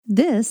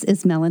This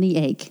is Melanie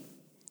Ake,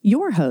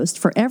 your host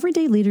for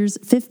Everyday Leaders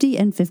 50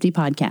 and 50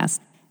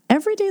 podcast.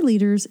 Everyday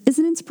Leaders is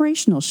an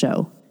inspirational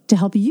show to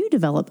help you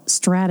develop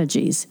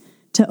strategies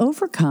to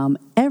overcome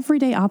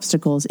everyday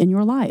obstacles in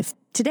your life.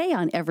 Today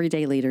on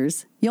Everyday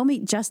Leaders, you'll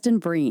meet Justin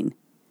Breen,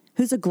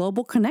 who's a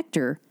global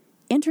connector,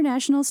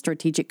 international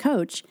strategic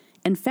coach,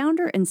 and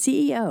founder and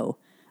CEO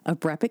of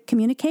Brepic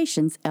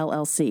Communications,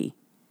 LLC.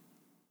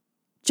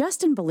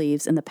 Justin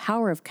believes in the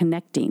power of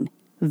connecting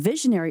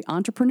visionary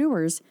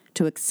entrepreneurs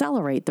to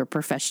accelerate their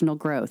professional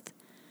growth.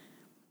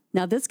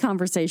 Now, this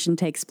conversation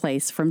takes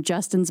place from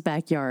Justin's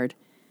backyard.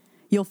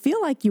 You'll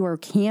feel like you are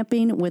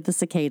camping with the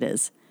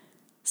cicadas.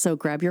 So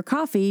grab your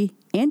coffee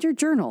and your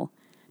journal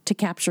to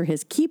capture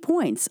his key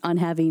points on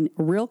having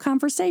real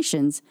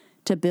conversations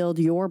to build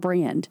your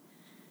brand.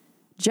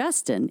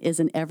 Justin is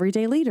an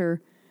everyday leader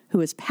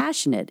who is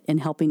passionate in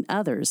helping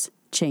others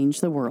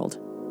change the world.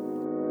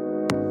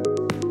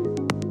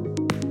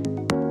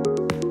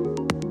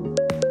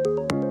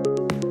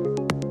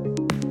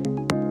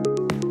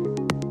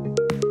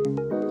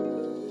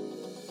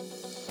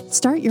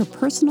 Start your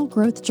personal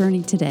growth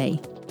journey today,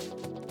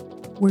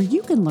 where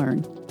you can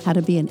learn how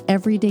to be an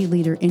everyday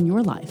leader in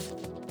your life.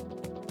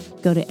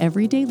 Go to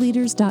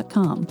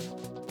everydayleaders.com.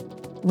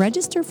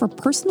 Register for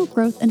personal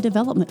growth and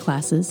development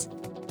classes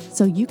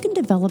so you can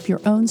develop your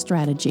own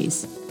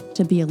strategies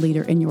to be a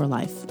leader in your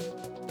life.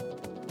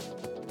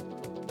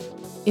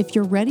 If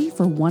you're ready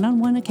for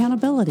one-on-one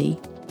accountability,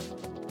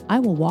 I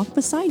will walk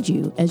beside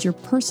you as your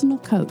personal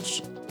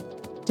coach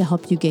to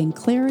help you gain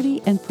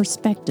clarity and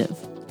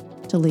perspective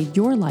to lead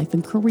your life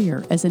and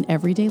career as an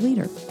everyday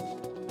leader.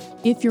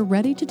 If you're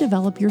ready to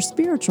develop your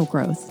spiritual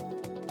growth,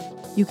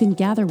 you can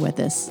gather with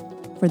us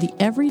for the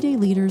Everyday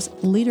Leaders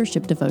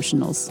Leadership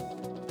Devotionals.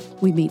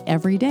 We meet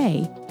every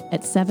day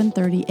at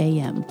 7:30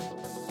 a.m.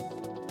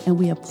 and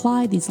we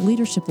apply these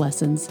leadership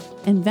lessons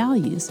and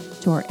values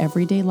to our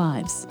everyday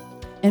lives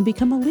and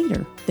become a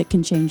leader that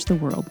can change the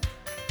world.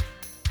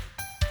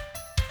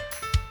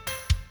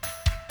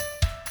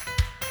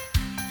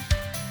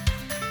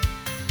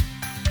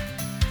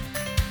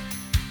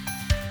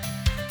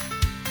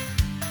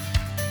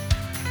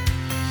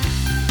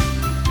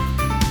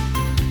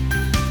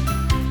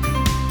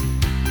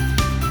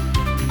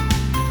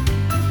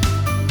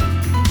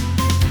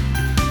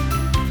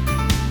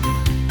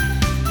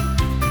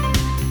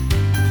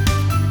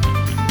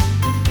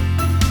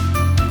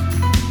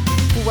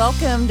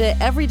 Welcome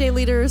to Everyday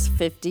Leaders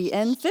 50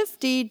 and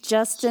 50.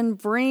 Justin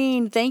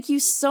Breen, thank you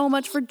so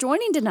much for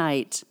joining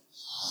tonight.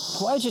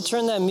 Why'd you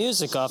turn that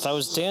music off? I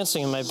was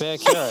dancing in my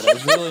backyard.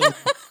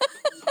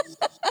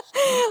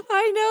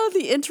 I know,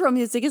 the intro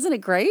music. Isn't it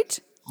great?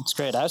 It's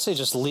great. I would say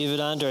just leave it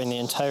on during the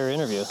entire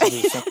interview. It'd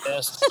be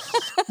fantastic.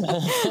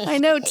 I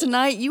know.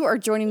 Tonight you are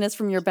joining us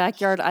from your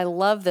backyard. I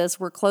love this.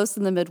 We're close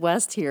in the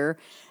Midwest here,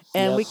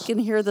 and we can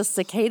hear the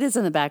cicadas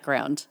in the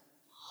background.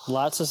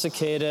 Lots of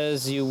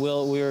cicadas. We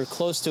were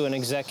close to an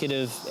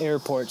executive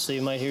airport, so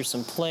you might hear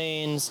some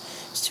planes.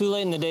 It's too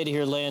late in the day to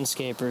hear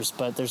landscapers,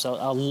 but there's a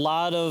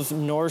lot of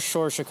North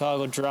Shore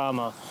Chicago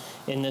drama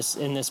in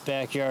this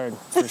backyard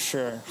for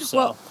sure. So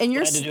well, and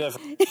you're I had to do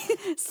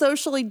it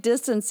socially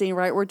distancing,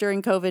 right? We're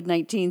during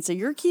COVID-19, so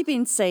you're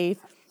keeping safe.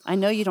 I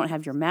know you don't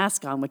have your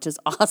mask on, which is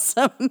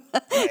awesome.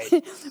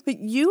 Right. But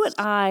you and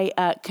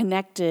I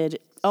connected.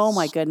 Oh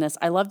my goodness.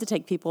 I love to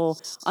take people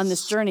on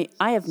this journey.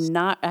 I have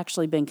not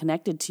actually been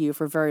connected to you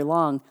for very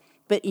long,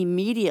 but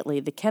immediately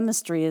the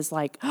chemistry is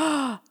like,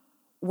 were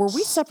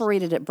we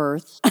separated at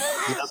birth?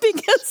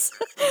 Because,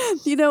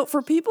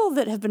 for people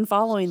that have been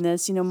following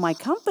this, my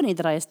company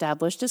that I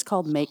established is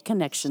called Make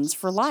Connections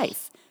for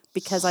Life,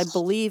 because I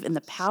believe in the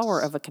power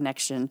of a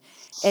connection.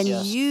 And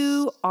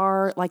you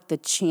are like the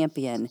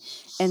champion.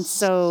 And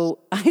so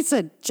I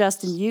said,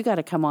 Justin, you got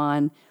to come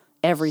on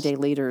Everyday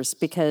Leaders,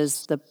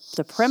 because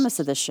the premise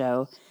of the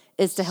show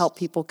is to help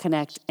people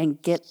connect and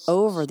get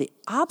over the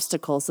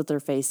obstacles that they're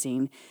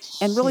facing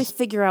and really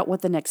figure out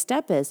what the next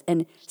step is.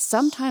 And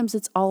sometimes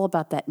it's all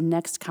about that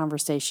next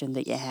conversation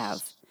that you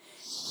have.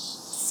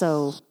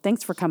 So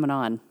thanks for coming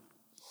on.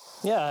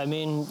 Yeah, I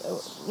mean,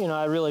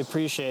 I really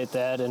appreciate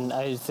that, and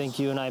I think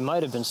you and I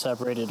might have been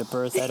separated at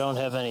birth. I don't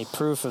have any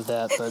proof of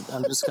that, but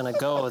I'm just going to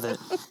go with it.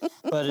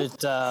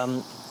 But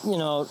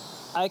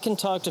I can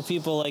talk to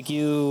people like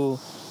you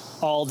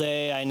all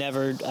day. I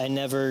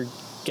never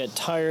get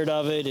tired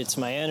of it. It's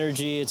my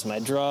energy, it's my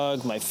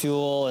drug, my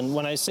fuel. And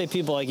when I say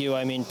people like you,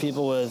 I mean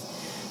people with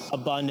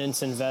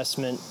abundance,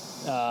 investment,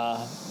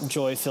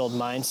 joy-filled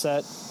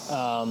mindset.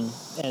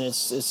 And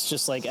it's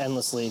just like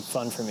endlessly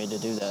fun for me to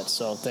do that.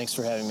 So thanks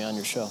for having me on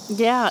your show.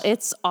 Yeah,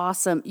 it's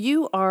awesome.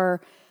 You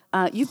are,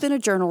 you've been a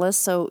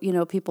journalist. So,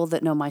 people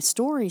that know my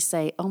story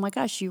say, oh my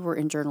gosh, you were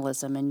in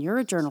journalism and you're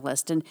a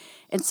journalist. And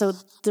so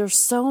there's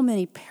so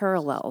many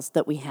parallels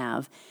that we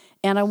have.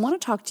 And I want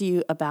to talk to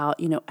you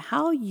about,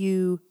 how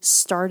you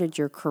started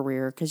your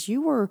career, because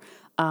you were,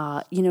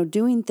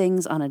 doing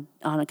things on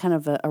a kind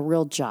of a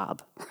real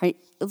job, right?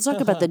 Let's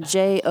talk about the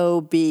job,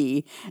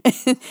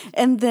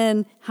 and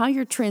then how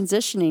you're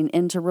transitioning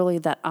into really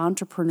that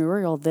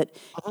entrepreneurial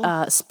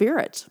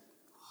spirit.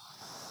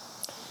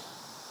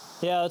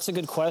 Yeah, that's a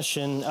good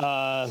question.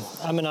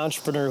 I'm an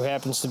entrepreneur who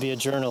happens to be a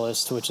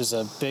journalist, which is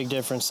a big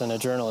difference than a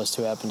journalist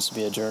who happens to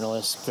be a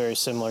journalist. Very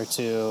similar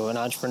to an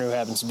entrepreneur who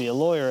happens to be a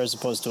lawyer as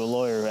opposed to a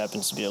lawyer who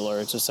happens to be a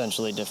lawyer. It's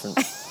essentially different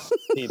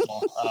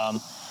people.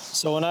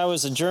 So when I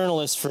was a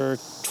journalist for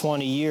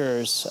 20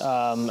 years,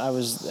 I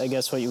was, I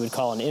guess, what you would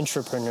call an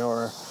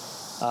intrapreneur,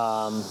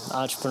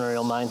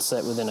 entrepreneurial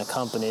mindset within a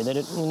company.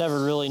 They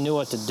never really knew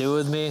what to do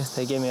with me.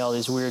 They gave me all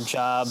these weird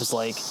jobs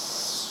like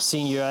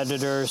senior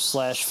editor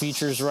 /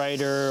 features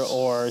writer,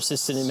 or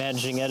assistant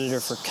managing editor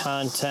for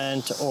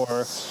content,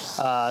 or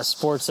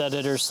sports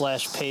editor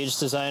 / page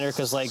designer,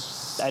 because like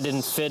I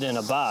didn't fit in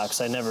a box.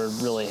 I never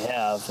really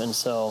have. And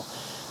so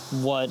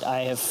what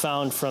I have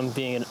found from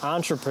being an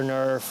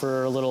entrepreneur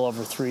for a little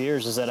over 3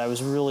 years is that I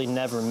was really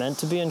never meant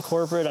to be in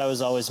corporate. I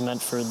was always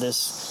meant for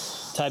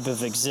this type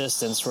of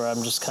existence where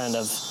I'm just kind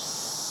of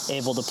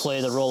able to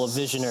play the role of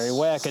visionary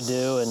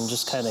wackadoo and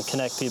just kind of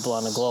connect people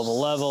on a global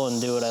level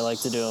and do what I like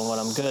to do and what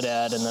I'm good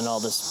at, and then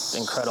all this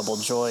incredible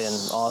joy and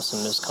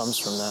awesomeness comes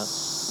from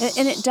that.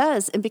 And it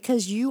does, and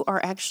because you're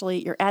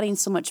adding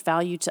so much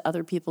value to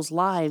other people's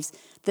lives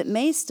that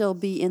may still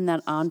be in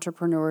that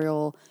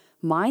entrepreneurial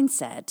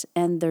mindset,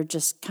 and they're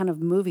just kind of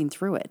moving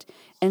through it.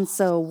 And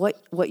so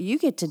what you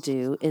get to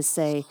do is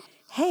say,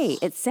 hey,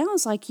 it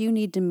sounds like you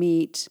need to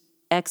meet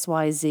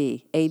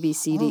XYZ, A, B,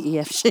 C, D, E,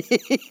 F, G.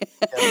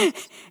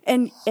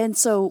 And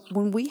so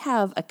when we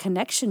have a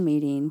connection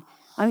meeting,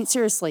 I mean,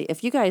 seriously,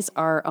 if you guys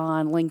are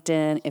on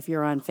LinkedIn, if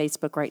you're on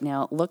Facebook right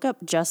now, look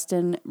up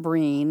Justin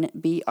Breen,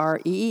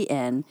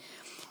 Breen,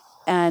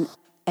 and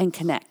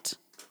connect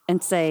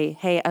and say,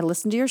 hey, I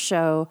listened to your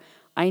show.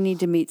 I need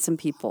to meet some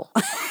people.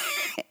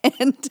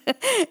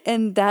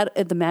 and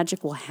that the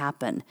magic will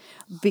happen,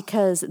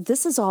 because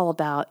this is all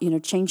about,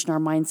 changing our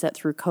mindset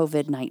through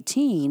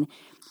COVID-19.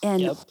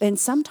 And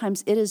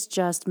sometimes it is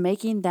just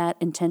making that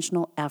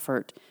intentional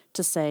effort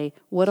to say,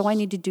 what do I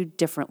need to do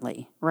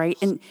differently, right?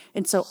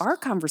 And so our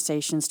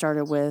conversation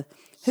started with,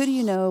 who do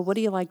you know? What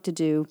do you like to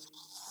do?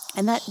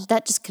 And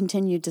that just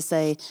continued to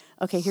say,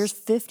 okay, here's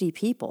 50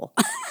 people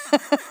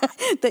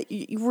that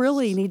you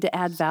really need to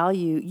add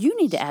value. You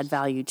need to add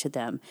value to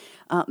them,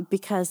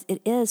 because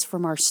it is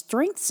from our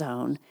strength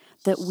zone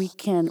that we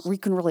can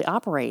really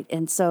operate.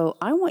 And so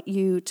I want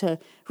you to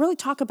really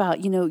talk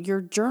about,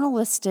 your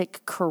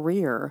journalistic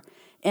career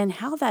and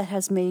how that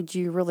has made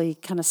you really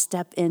kind of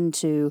step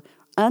into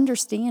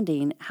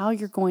understanding how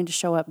you're going to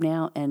show up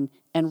now and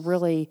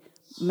really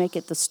make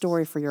it the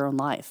story for your own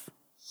life.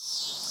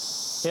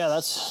 Yeah,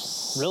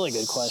 that's a really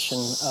good question.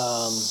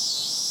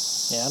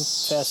 I'm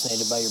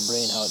fascinated by your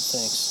brain, how it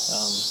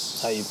thinks,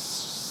 how you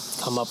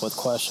come up with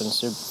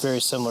questions. You're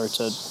very similar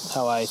to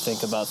how I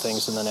think about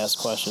things and then ask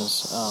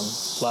questions.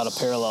 A lot of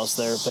parallels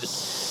there. But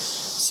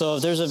so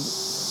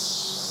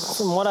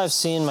from what I've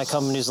seen, my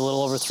company's a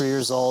little over 3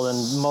 years old,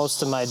 and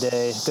most of my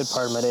day, a good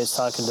part of my day, is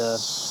talking to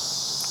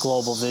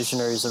global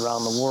visionaries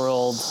around the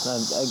world.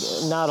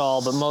 Not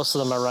all, but most of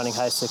them are running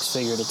high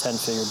 6-figure to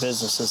 10-figure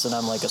businesses, and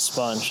I'm like a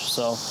sponge.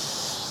 So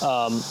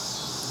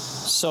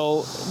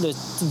the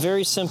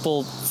very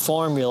simple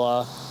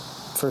formula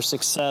for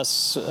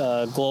success,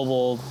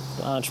 global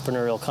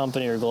entrepreneurial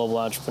company or global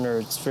entrepreneur,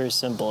 it's very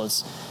simple.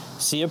 It's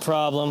see a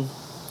problem,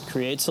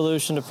 create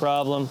solution to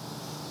problem,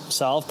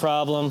 solve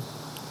problem,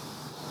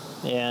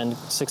 and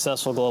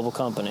successful global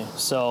company.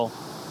 So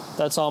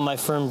that's all my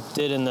firm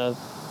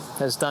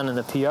has done in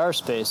the PR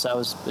space. I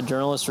was a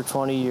journalist for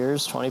 20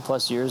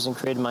 plus years, and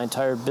created my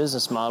entire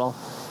business model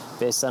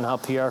based on how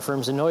PR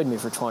firms annoyed me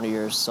for 20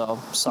 years. So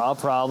saw a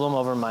problem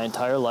over my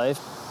entire life,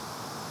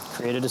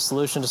 created a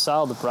solution to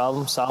solve the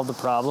problem,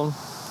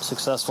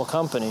 successful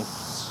company.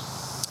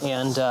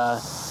 And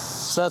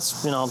so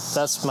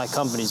that's my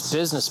company's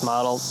business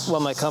model.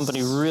 What my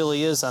company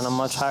really is on a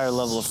much higher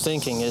level of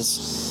thinking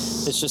is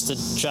it's just a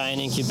giant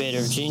incubator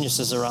of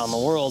geniuses around the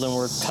world, and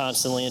we're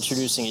constantly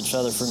introducing each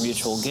other for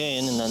mutual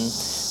gain. And then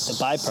the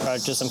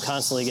byproduct is I'm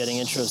constantly getting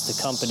intros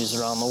to companies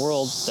around the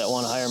world that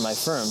want to hire my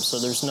firm. So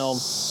there's no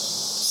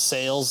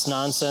sales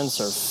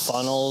nonsense or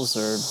funnels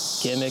or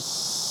gimmick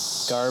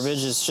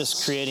garbage. It's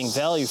just creating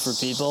value for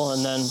people,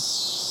 and then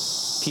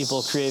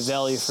people create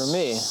value for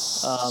me.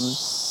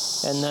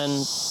 And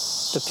then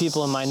the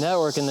people in my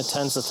network, in the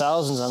tens of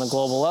thousands on a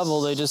global level,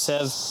 they just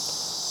have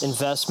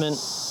investment,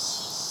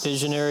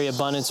 visionary,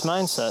 abundance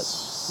mindset.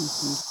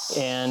 Mm-hmm.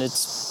 And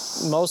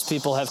most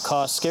people have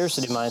cost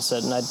scarcity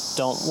mindset, and I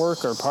don't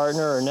work or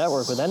partner or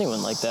network with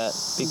anyone like that,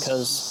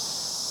 because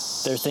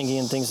they're thinking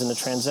in things in a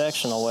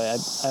transactional way.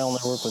 I only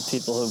work with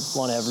people who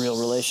want to have real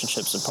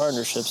relationships and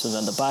partnerships, and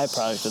then the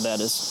byproduct of that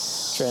is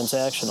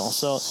transactional.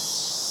 So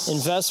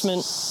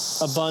investment,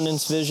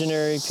 abundance,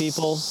 visionary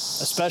people,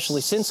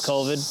 especially since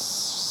COVID,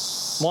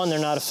 one, they're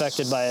not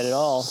affected by it at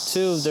all.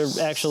 Two, they're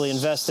actually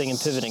investing and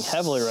pivoting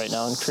heavily right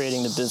now and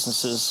creating the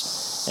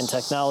businesses and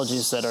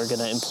technologies that are going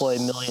to employ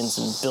millions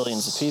and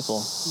billions of people,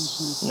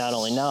 mm-hmm. not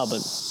only now,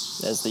 but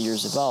as the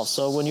years evolve.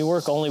 So when you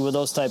work only with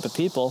those type of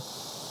people,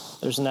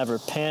 there's never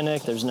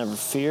panic, there's never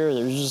fear,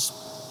 there's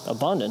just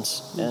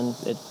abundance, and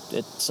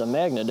it's a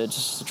magnet. It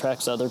just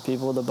attracts other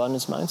people with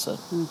abundance mindset.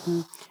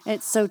 Mm-hmm.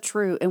 It's so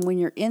true. And when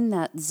you're in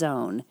that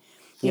zone,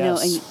 you know,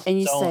 and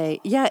you Zone. say,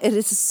 yeah, it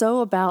is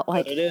so about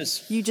like, But it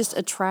is. you just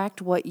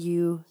attract what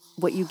you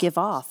give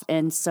off.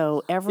 And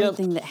so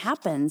everything that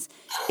happens,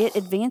 it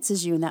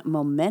advances you, and that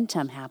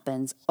momentum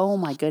happens. Oh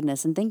my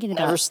goodness. And thinking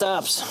about Never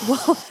stops.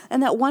 well,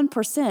 and that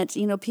 1%,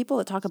 you know, people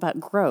that talk about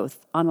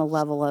growth on a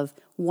level of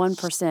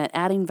 1%,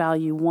 adding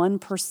value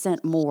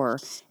 1% more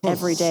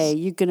every day,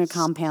 you're going to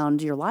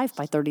compound your life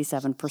by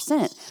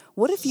 37%.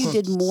 What if you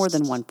did more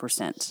than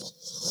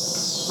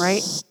 1%?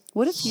 Right?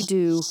 What if you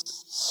do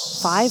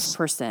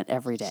 5%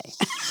 every day?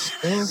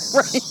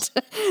 Right?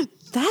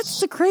 That's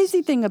the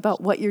crazy thing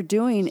about what you're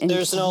doing. And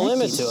There's no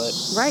limit to it.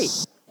 Right.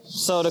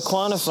 So to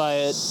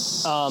quantify it,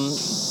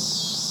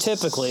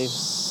 typically,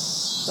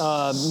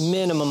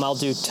 minimum I'll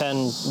do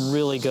 10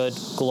 really good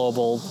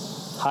global,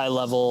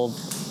 high-level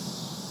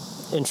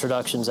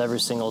introductions every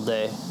single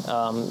day.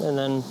 And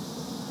then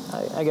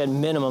I get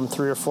minimum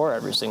 3 or 4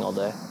 every single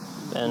day.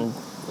 And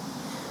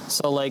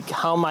so like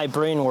how my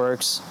brain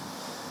works,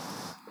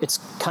 it's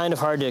kind of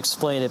hard to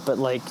explain it, but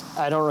like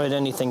I don't write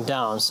anything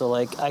down. So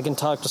like I can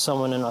talk to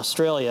someone in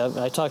Australia.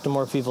 I talk to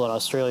more people in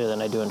Australia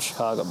than I do in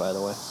Chicago, by the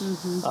way,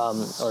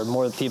 or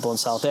more people in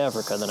South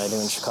Africa than I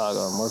do in Chicago,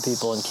 or more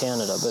people in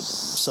Canada. But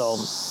so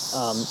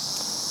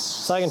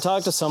I can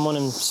talk to someone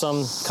in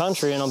some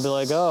country, and I'll be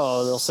like,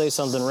 oh, they'll say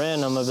something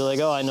random. I'll be like,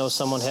 oh, I know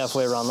someone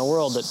halfway around the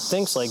world that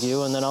thinks like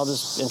you, and then I'll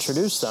just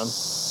introduce them.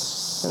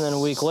 And then a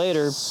week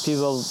later,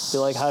 people will be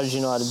like, how did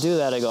you know how to do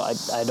that? I go,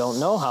 I don't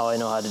know how I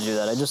know how to do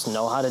that. I just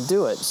know how to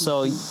do it.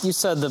 So you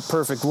said the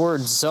perfect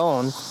word,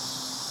 zone.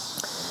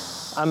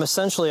 I'm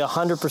essentially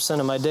 100%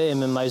 of my day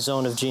I'm in my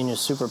zone of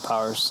genius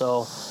superpowers.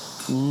 So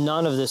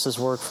none of this has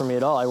worked for me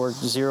at all. I work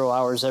 0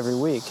 hours every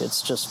week.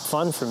 It's just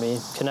fun for me,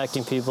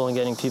 connecting people and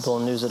getting people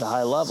in news at a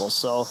high level.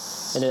 So,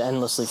 and it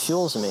endlessly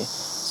fuels me.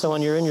 So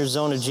when you're in your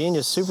zone of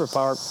genius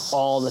superpower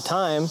all the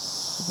time,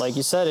 like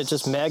you said, it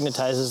just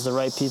magnetizes the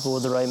right people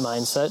with the right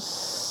mindset.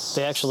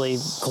 They actually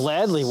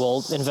gladly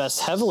will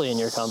invest heavily in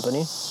your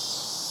company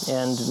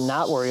and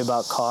not worry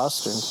about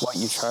cost and what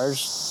you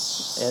charge.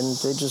 And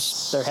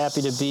they're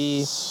happy to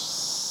be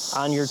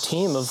on your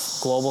team of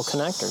global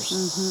connectors.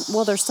 Mm-hmm.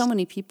 Well, there's so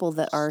many people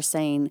that are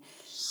saying,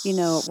 you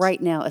know, right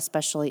now,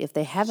 especially if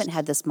they haven't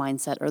had this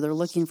mindset or they're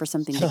looking for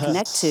something to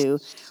connect to,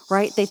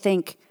 right? They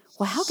think,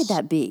 well, how could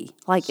that be?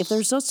 Like, if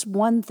there's just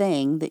one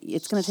thing that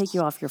it's going to take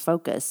you off your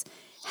focus,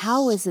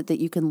 how is it that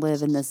you can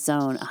live in this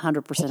zone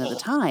 100% of the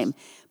time?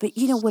 But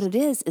you know what it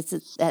is? It's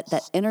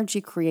that energy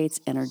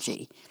creates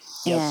energy.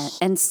 Yep.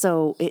 And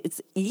so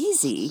it's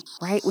easy,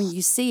 right? When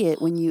you see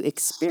it, when you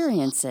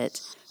experience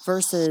it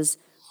versus,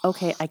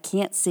 okay, I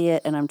can't see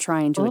it and I'm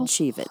trying to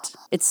achieve it.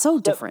 It's so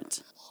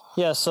different.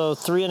 Yeah, so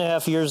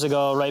 3.5 years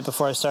ago, right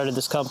before I started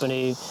this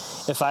company,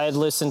 if I had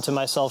listened to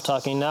myself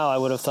talking now, I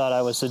would have thought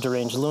I was a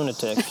deranged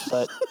lunatic.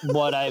 But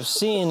what I've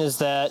seen is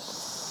that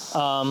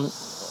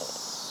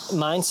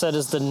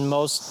mindset's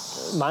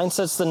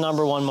the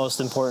number one most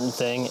important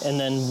thing, and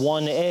then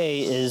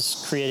 1A is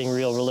creating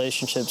real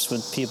relationships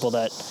with people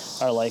that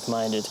are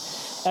like-minded.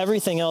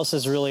 Everything else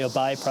is really a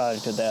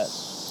byproduct of that.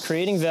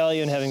 Creating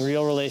value and having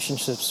real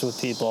relationships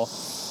with people,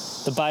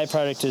 the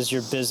byproduct is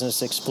your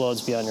business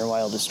explodes beyond your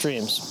wildest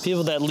dreams.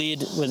 People that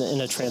lead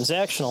in a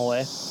transactional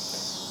way,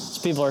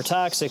 people are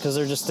toxic because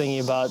they're just thinking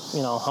about,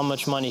 you know, how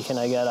much money can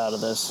I get out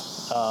of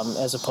this,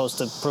 as opposed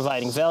to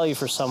providing value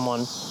for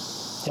someone,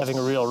 having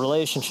a real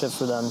relationship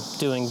for them,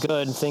 doing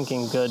good,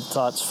 thinking good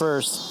thoughts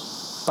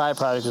first.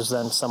 Byproduct is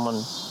then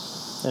someone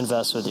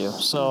invests with you.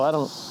 So I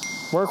don't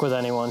work with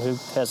anyone who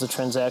has a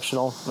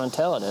transactional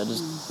mentality. I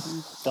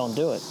just don't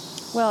do it.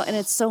 Well, and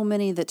it's so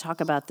many that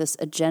talk about this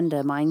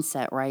agenda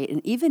mindset, right? And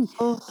even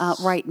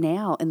right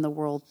now in the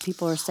world,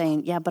 people are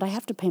saying, yeah, but I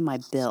have to pay my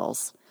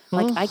bills.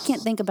 Like, I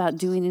can't think about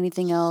doing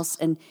anything else.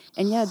 And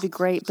yeah, it'd be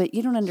great, but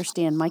you don't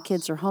understand. My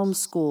kids are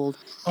homeschooled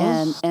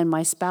and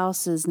my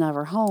spouse is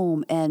never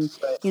home. And,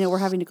 you know, we're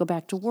having to go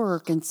back to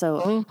work. And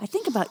so I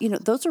think about, you know,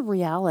 those are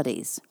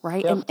realities,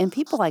 right? Yep. And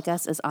people like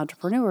us as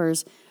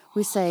entrepreneurs,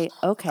 we say,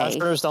 okay.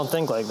 Entrepreneurs don't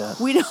think like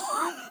that.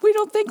 We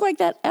don't think like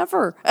that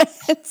ever.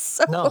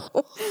 So, No.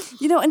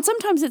 You know, and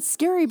sometimes it's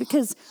scary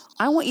because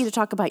I want you to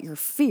talk about your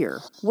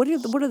fear. What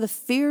are the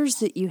fears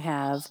that you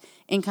have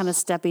in kind of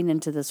stepping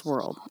into this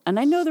world? And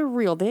I know they're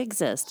real, they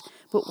exist,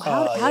 but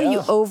how do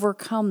you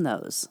overcome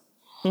those?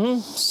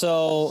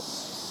 So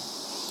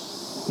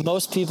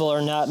most people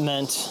are not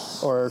meant,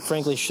 or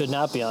frankly should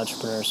not be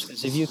entrepreneurs.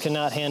 Because if you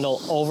cannot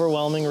handle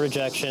overwhelming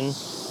rejection,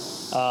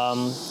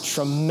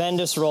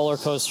 tremendous roller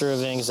coaster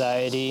of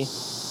anxiety,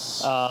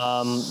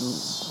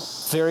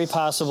 very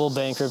possible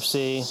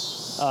bankruptcy,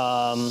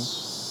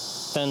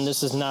 then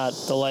this is not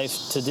the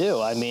life to do.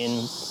 I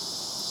mean,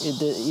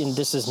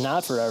 this is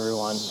not for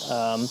everyone.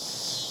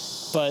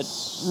 But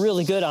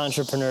really good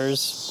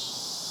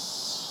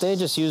entrepreneurs, they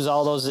just use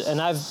all those.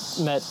 And I've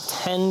met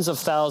tens of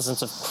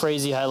thousands of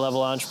crazy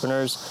high-level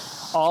entrepreneurs.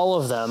 All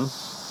of them,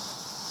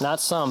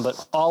 not some,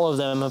 but all of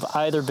them have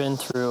either been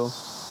through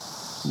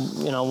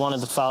one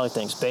of the following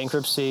things: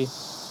 bankruptcy,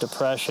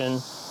 depression,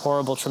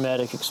 horrible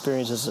traumatic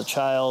experiences as a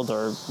child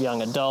or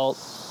young adult,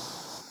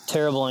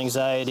 terrible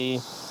anxiety,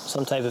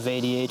 some type of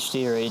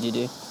ADHD or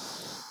ADD.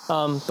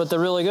 But the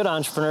really good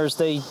entrepreneurs,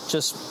 they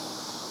just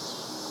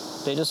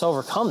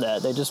overcome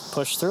that. They just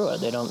push through it.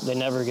 They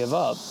never give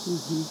up.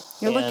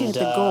 Mm-hmm. You're looking at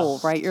the goal,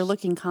 right? You're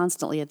looking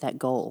constantly at that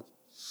goal.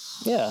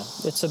 Yeah,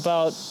 it's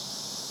about,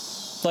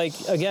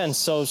 again,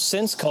 so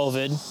since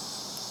COVID,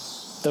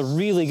 the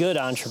really good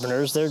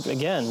entrepreneurs,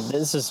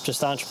 this is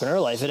just entrepreneur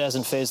life. It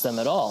hasn't phased them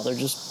at all. They're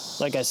just,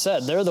 like I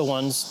said, they're the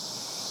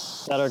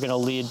ones that are going to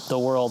lead the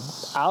world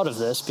out of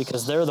this,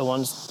 because they're the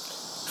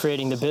ones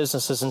creating the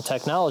businesses and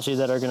technology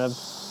that are going to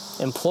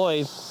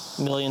employ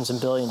millions and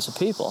billions of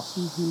people.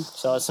 Mm-hmm.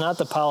 So it's not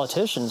the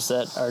politicians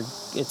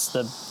it's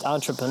the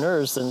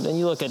entrepreneurs. And then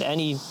you look at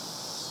any,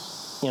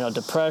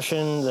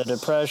 the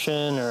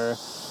depression or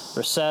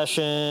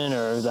recession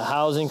or the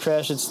housing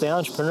crash, it's the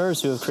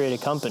entrepreneurs who have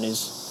created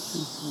companies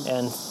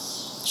and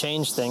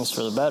changed things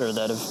for the better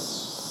that have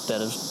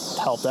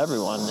helped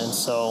everyone. And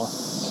so,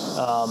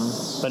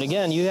 but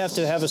again, you have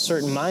to have a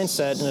certain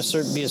mindset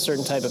and be a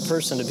certain type of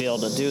person to be able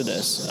to do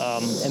this.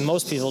 And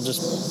most people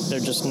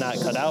they're just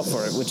not cut out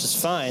for it, which is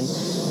fine,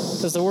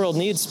 because the world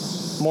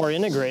needs more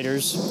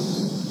integrators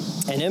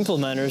and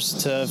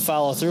implementers to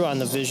follow through on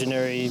the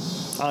visionary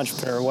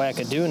entrepreneur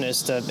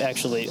wackadoodness to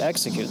actually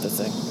execute the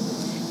thing.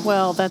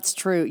 Well, that's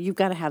true. You've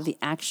got to have the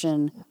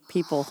action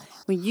people.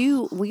 When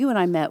you and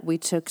I met, we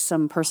took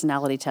some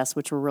personality tests,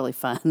 which were really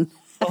fun.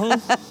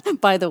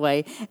 By the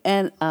way,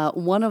 and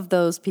one of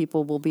those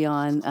people will be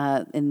on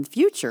in the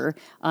future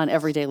on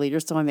Everyday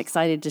Leaders, so I'm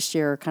excited to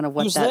share kind of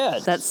what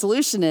that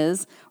solution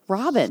is.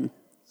 Robin.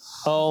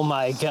 Oh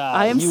my God!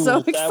 I am so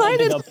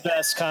excited. That would be the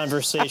best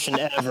conversation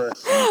ever.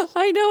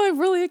 I know. I'm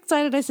really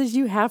excited. I said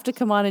you have to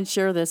come on and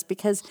share this,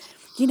 because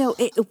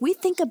we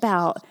think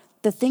about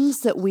the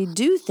things that we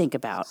do think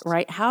about,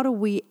 right? How do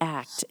we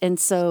act? And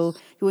so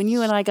when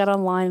you and I got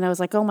online, and I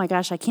was like, oh my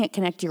gosh, I can't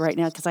connect you right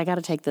now because I got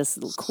to take this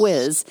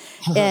quiz.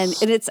 and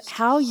it's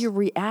how you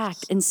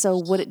react. And so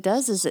what it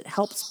does is it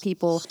helps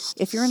people,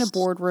 if you're in a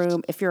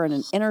boardroom, if you're in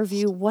an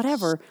interview,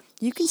 whatever,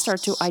 you can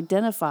start to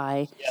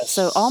identify. Yes.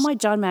 So all my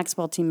John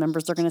Maxwell team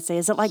members are going to say,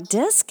 is it like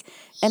DISC?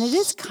 And it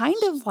is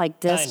kind of like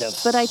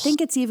DISC, but I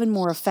think it's even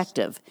more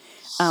effective.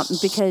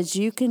 Because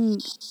you can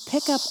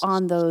pick up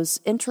on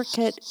those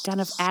intricate kind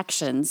of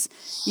actions.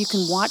 You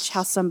can watch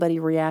how somebody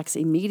reacts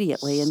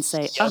immediately and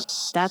say,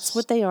 that's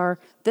what they are.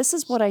 This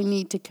is what I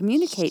need to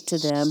communicate to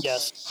them,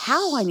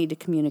 how I need to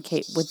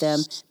communicate with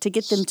them to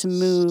get them to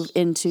move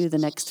into the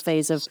next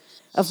phase of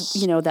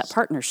that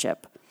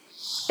partnership.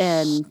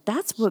 And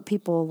that's what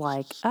people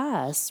like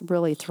us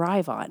really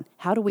thrive on.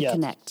 How do we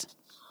connect?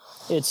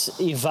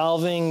 It's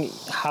evolving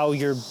how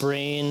your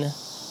brain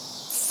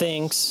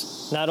thinks.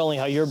 Not only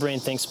how your brain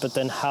thinks, but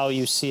then how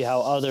you see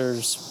how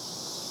others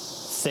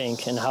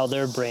think and how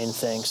their brain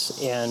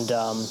thinks. And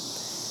I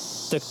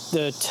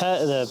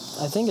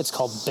think it's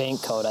called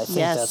bank code. I think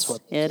that's what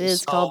it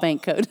is called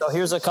bank code. So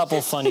here's a couple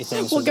funny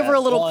things. We'll give her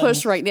a little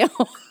push right now.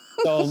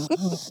 So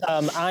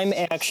I'm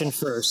action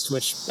first,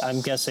 which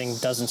I'm guessing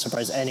doesn't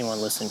surprise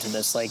anyone listening to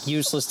this. Like,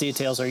 useless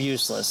details are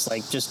useless.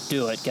 Like, just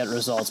do it, get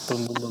results.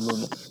 Boom, boom, boom,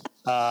 boom.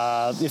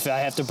 If I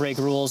have to break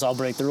rules, I'll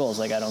break the rules.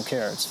 Like, I don't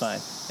care. It's fine.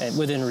 And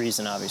within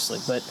reason, obviously.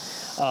 But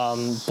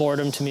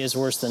boredom to me is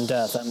worse than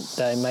death.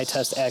 My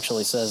test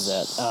actually says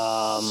that.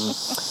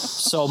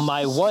 So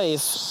my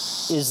wife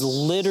is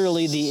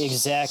literally the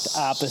exact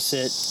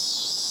opposite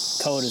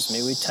code as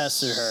me. We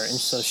tested her. And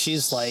so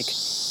she's like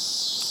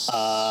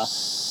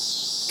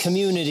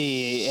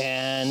community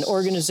and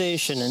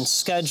organization and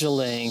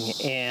scheduling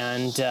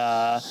and,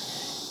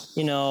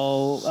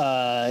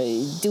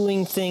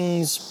 doing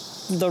things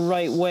the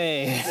right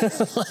way.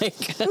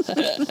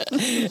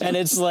 And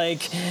it's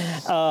like,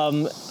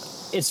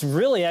 it's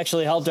really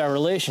actually helped our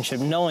relationship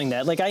knowing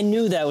that. Like, I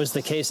knew that was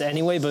the case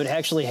anyway, but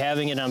actually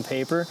having it on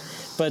paper.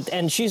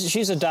 And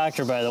she's a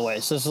doctor, by the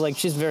way. So it's like,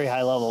 she's very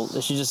high level.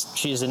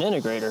 She's an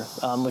integrator,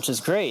 which is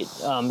great.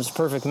 It's a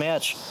perfect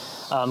match.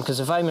 Because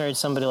if I married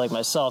somebody like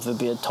myself, it'd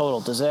be a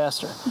total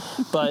disaster.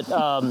 But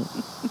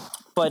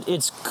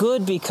it's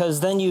good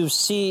because then you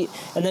see,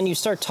 and then you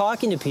start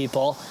talking to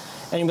people,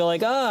 and you'll be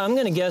like, I'm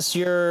going to guess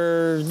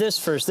you're this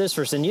first.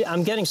 And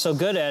I'm getting so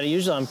good at it.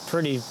 Usually I'm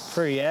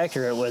pretty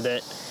accurate with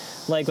it.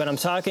 Like, when I'm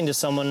talking to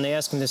someone and they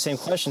ask me the same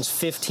questions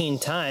 15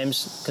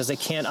 times because they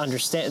can't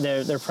understand,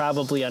 they're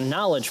probably a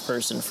knowledge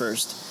person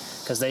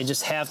first because they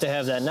just have to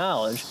have that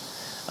knowledge.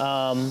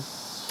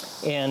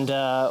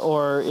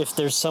 Or if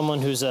there's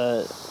someone who's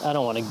I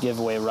don't want to give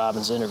away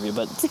Robin's interview,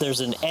 but there's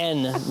an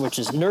N, which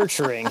is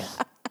nurturing.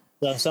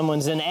 So if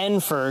someone's an N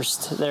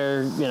first,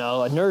 they're,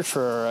 a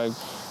nurturer,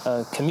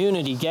 a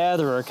community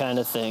gatherer kind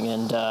of thing.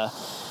 And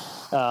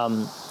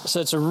so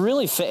it's a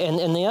really,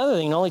 and the other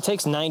thing, it only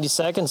takes 90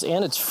 seconds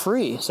and it's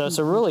free. So it's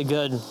a really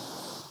good,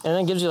 and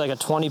it gives you like a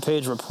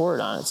 20-page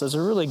report on it. So it's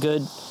a really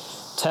good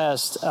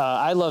test.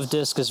 I love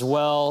DISC as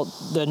well.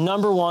 The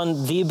number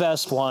one, the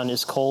best one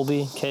is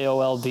Kolbe,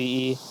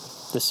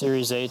 Kolbe, the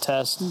Series A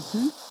test.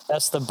 Mm-hmm.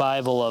 That's the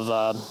Bible of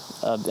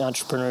an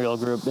entrepreneurial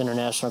group,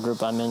 international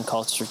group I'm in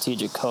called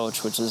Strategic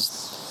Coach, which is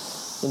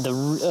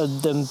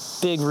the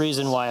big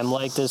reason why I'm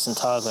like this and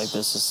talk like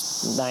this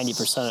is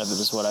 90% of it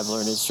is what I've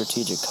learned is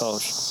Strategic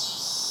Coach.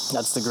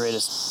 That's the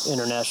greatest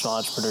international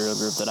entrepreneurial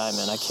group that I'm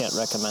in. I can't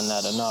recommend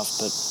that enough,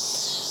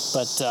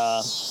 but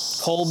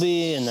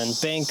Colby and then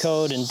Bank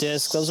Code and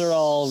DISC, those are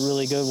all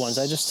really good ones.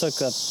 I just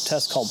took a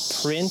test called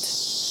PRINT,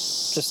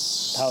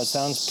 just how it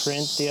sounds,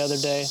 PRINT, the other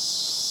day.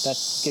 That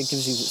it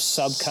gives you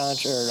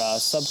subconscious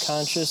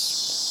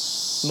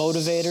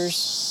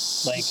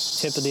motivators, like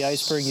tip of the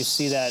iceberg. You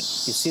see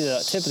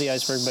the tip of the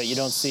iceberg, but you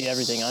don't see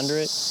everything under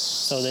it.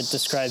 So that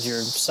describes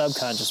your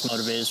subconscious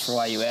motivators for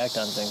why you act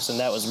on things. And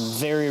that was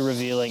very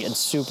revealing and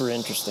super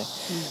interesting.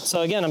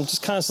 So again, I'm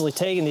just constantly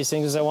taking these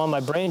things because I want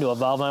my brain to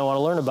evolve and I want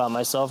to learn about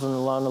myself and I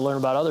want to learn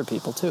about other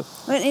people too.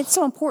 And it's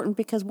so important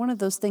because one of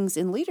those things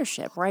in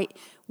leadership, right?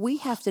 We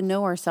have to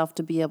know ourselves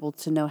to be able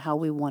to know how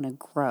we want to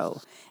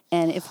grow.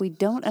 And if we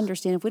don't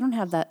understand, if we don't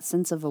have that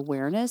sense of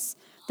awareness,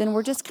 then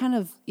we're just kind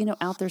of,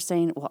 out there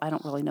saying, well, I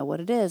don't really know what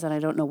it is and I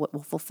don't know what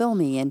will fulfill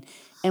me. And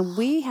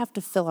we have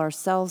to fill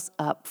ourselves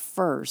up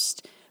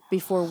first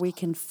before we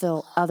can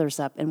fill others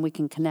up and we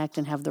can connect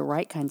and have the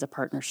right kinds of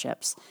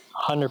partnerships.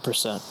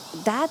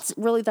 100%. That's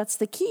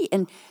the key.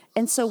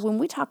 And so when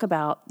we talk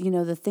about,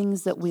 the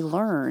things that we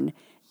learn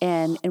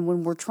and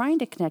when we're trying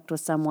to connect with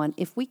someone,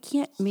 if we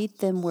can't meet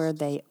them where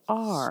they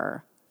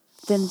are,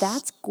 then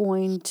that's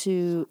going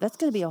to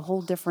be a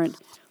whole different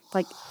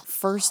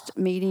first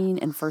meeting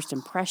and first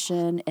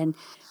impression. And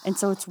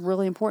so it's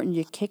really important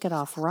you kick it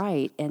off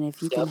right. And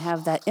if you can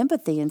have that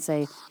empathy and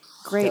say,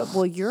 great,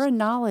 well, you're a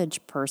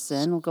knowledge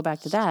person. We'll go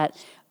back to that.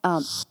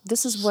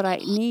 This is what I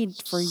need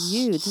for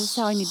you. This is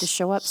how I need to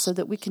show up so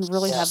that we can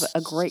really have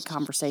a great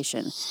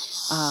conversation.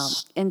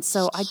 And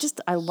so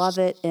I love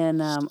it.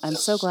 And I'm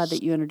so glad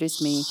that you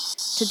introduced me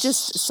to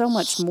just so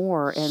much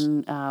more.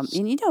 And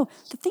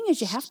the thing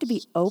is you have to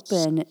be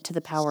open to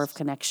the power of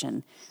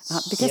connection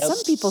because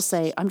some people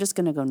say, I'm just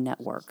going to go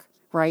network,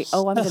 right?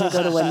 Oh, I'm going to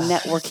go to a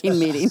networking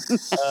meeting.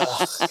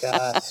 Oh,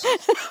 God.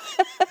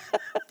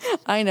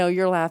 I know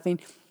you're laughing.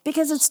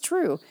 Because it's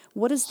true.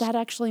 What does that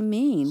actually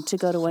mean to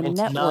go to a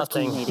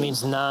networking meeting? It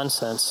means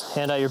nonsense.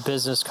 Hand out your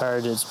business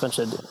card. It's a bunch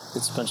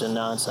of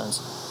nonsense.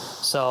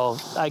 So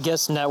I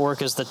guess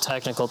network is the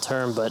technical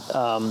term, but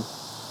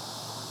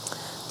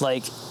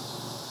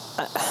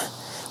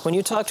when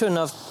you talk to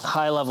enough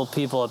high-level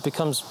people, it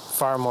becomes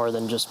far more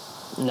than just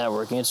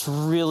networking. It's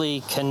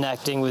really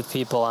connecting with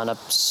people on a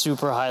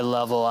super high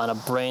level, on a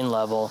brain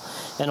level.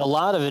 And a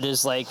lot of it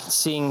is like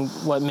seeing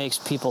what makes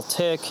people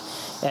tick,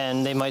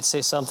 and they might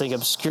say something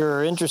obscure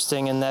or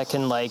interesting, and that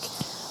can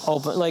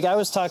open. I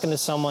was talking to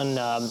someone.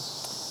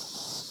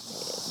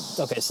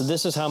 Okay, so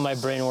this is how my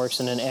brain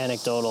works in an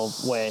anecdotal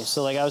way.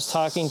 So I was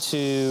talking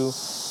to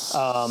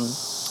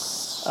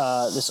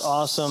this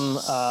awesome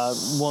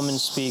woman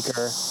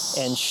speaker,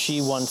 and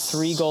she won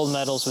 3 gold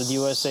medals with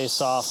USA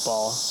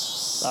softball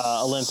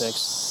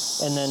Olympics.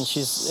 And then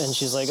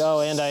she's like, oh,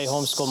 and I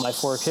homeschooled my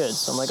 4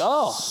 kids. I'm like,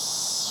 oh.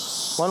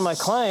 One of my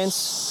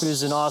clients,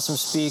 who's an awesome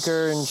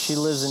speaker, and she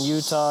lives in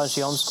Utah,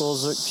 she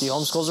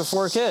homeschools her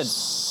 4 kids.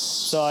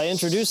 So I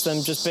introduced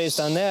them just based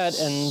on that,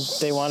 and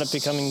they wound up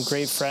becoming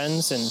great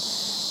friends and,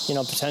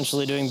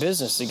 potentially doing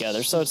business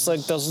together. So it's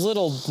like those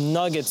little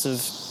nuggets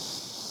of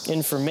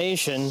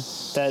information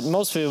that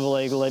most people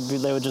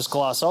they would just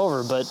gloss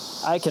over, but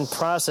I can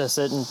process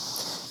it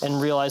and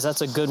realize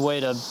that's a good way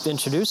to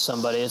introduce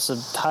somebody. It's a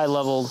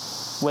high-level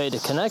way to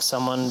connect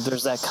someone.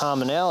 There's that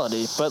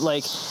commonality. But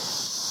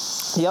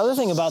the other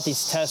thing about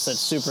these tests that's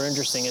super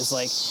interesting is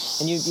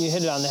and you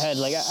hit it on the head.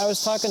 I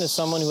was talking to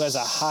someone who has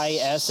a high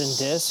S in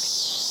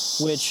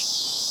DISC, which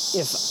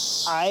if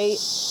I,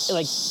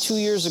 2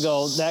 years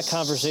ago, that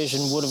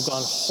conversation would have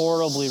gone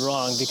horribly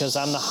wrong because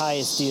I'm the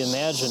highest D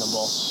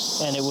imaginable,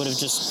 and it would have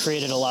just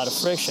created a lot of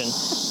friction.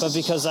 But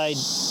because I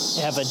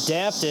have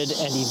adapted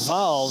and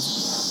evolved,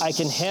 I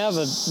can have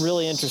a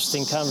really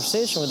interesting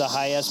conversation with a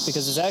high S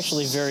because it's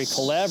actually very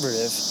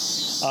collaborative.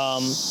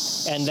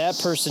 And that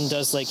person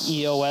does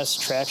EOS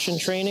traction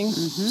training.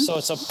 Mm-hmm. So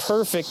it's a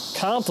perfect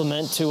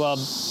complement to a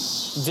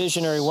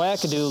visionary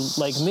wackadoo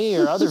like me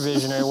or other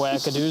visionary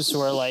wackadoos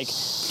who are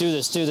do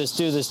this, do this,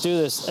 do this, do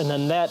this. And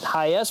then that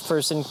high S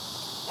person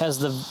has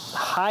the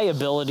high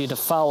ability to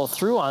follow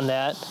through on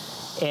that.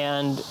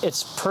 And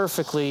it's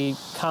perfectly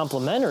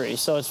complementary.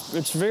 So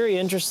it's very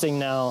interesting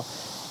now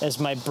as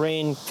my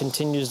brain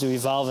continues to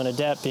evolve and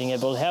adapt, being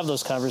able to have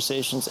those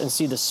conversations and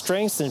see the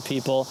strengths in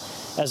people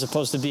as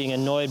opposed to being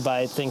annoyed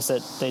by things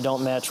that they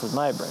don't match with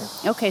my brain.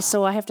 Okay,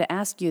 so I have to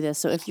ask you this.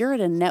 So if you're at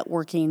a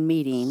networking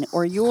meeting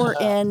or you're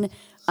in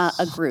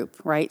a group,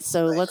 right?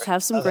 So let's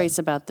have some grace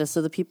about this.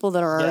 So the people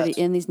that are already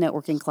in these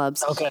networking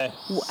clubs,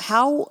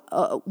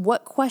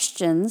 what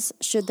questions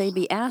should they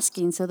be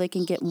asking so they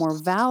can get more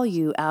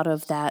value out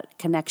of that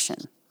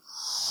connection?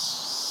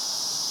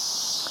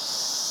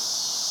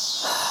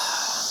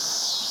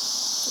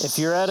 if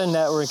you're at a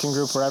networking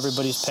group where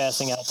everybody's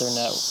passing out their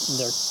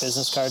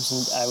business cards,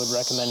 and I would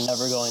recommend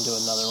never going to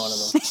another one of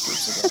those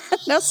groups again.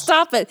 Now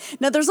stop it.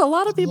 Now there's a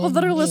lot of people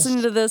that are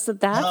listening to this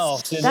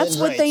that's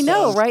what they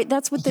know, right?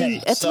 That's what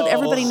what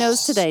everybody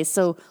knows today.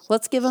 So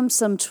let's give them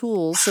some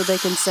tools so they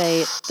can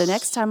say, the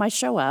next time I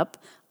show up,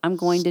 I'm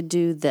going to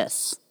do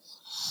this.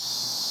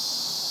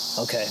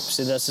 Okay,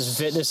 so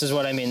this is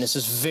what I mean. This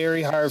is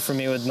very hard for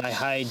me with my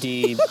high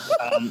D.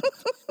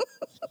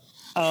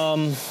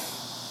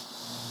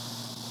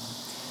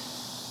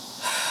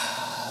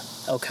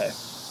 Okay,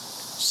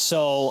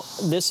 so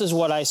this is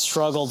what I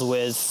struggled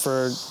with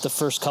for the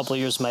first couple of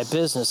years of my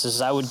business.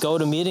 Is I would go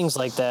to meetings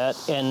like that,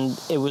 and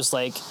it was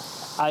like,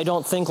 I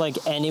don't think like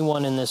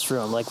anyone in this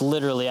room. Like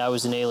literally, I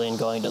was an alien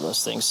going to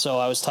those things. So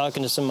I was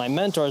talking to some of my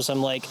mentors.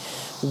 I'm like,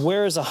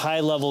 where is a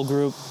high level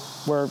group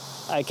where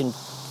I can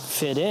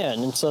fit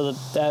in? And so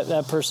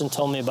that person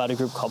told me about a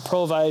group called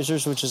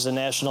Provisors, which is a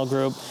national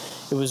group.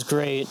 It was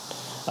great.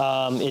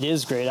 It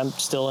is great. I'm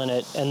still in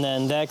it. And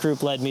then that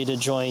group led me to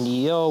join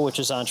EO, which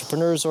is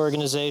Entrepreneurs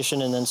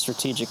Organization, and then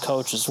Strategic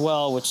Coach as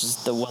well, which is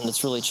the one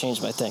that's really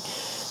changed my thing.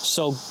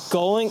 So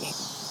going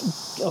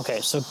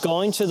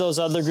to those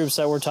other groups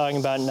that we're talking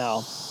about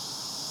now,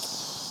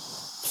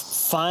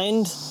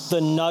 find the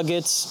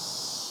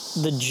nuggets,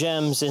 the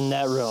gems in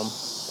that room.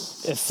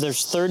 If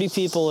there's 30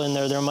 people in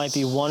there, there might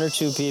be 1 or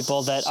 2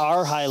 people that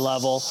are high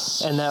level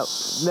and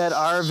that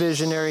are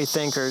visionary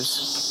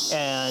thinkers.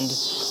 And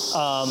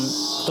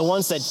the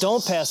ones that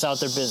don't pass out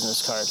their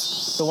business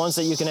cards, the ones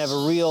that you can have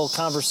a real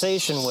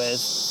conversation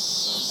with,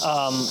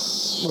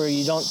 where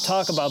you don't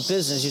talk about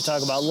business, you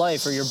talk about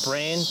life or your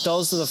brain,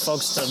 those are the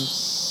folks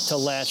to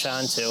latch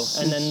onto.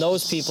 And then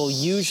those people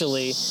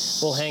usually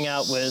will hang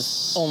out with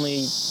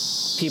only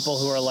people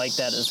who are like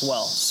that as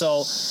well.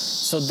 So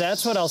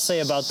that's what I'll say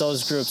about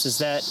those groups, is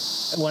that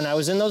when I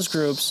was in those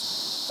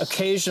groups,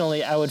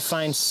 occasionally I would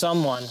find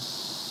someone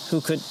who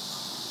could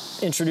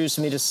introduce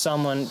me to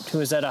someone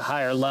who is at a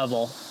higher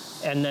level.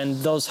 And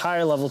then those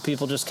higher level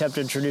people just kept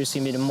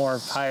introducing me to more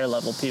higher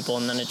level people,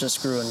 and then it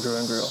just grew and grew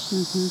and grew.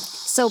 Mm-hmm.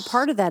 So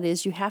part of that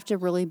is you have to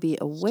really be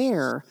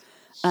aware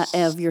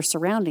of your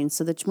surroundings,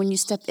 so that when you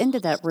step into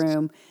that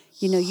room,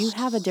 you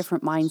have a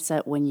different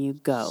mindset when you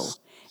go.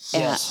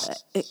 Yes.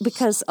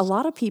 Because a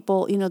lot of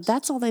people,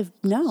 that's all they've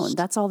known.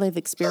 That's all they've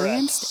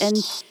experienced.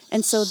 Correct.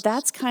 And so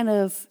that's kind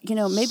of,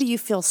 maybe you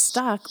feel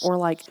stuck, or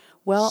like,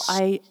 well,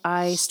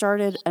 I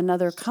started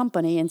another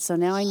company, and so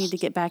now I need to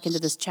get back into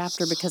this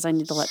chapter because I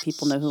need to let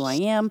people know who I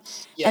am.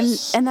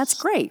 Yes. And that's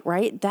great,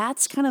 right?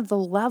 That's kind of the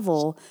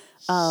level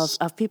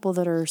of people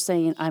that are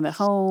saying, I'm at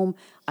home,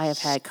 I have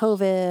had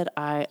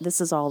COVID, this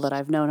is all that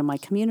I've known in my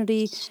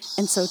community.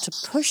 And so to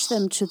push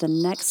them to the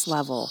next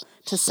level,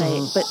 to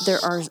say, but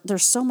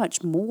there's so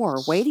much more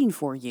waiting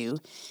for you.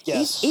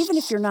 Yes. Even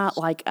if you're not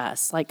like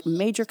us, like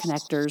major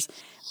connectors,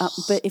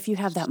 but if you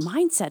have that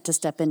mindset to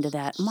step into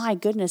that, my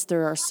goodness,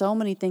 there are so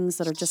many things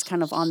that are just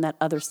kind of on that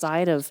other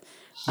side of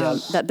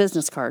that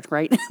business card,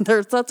 right?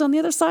 That's on the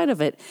other side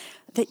of it,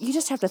 that you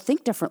just have to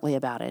think differently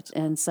about it.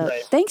 And so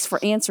Thanks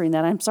for answering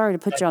that. I'm sorry to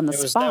put you on the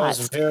spot. That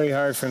was very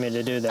hard for me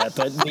to do that.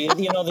 But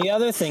the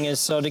other thing is,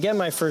 so to get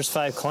my first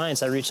 5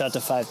 clients, I reached out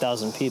to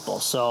 5,000 people.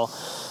 So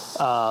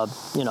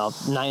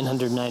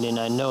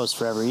 999 no's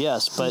for every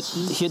yes. But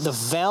the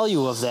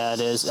value of that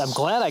is, I'm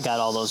glad I got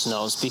all those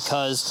no's,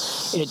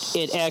 because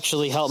it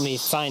actually helped me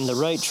find the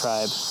right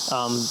tribe.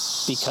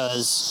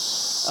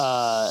 Because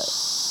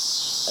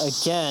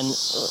again,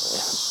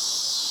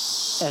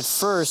 at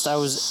first I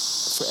was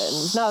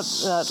not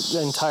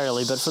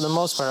entirely, but for the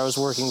most part, I was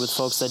working with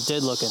folks that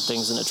did look at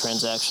things in a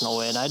transactional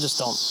way, and I just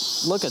don't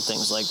look at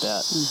things like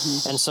that.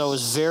 And so it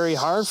was very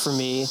hard for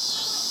me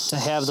to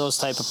have those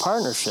type of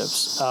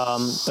partnerships.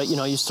 But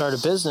you start a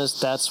business,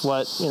 that's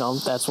what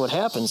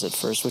happens at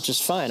first, which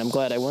is fine. I'm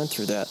glad I went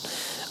through that,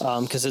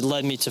 because it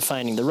led me to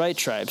finding the right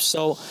tribe.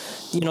 So,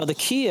 the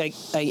key,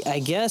 I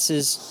guess,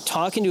 is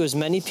talking to as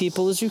many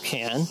people as you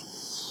can,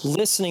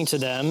 listening to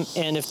them,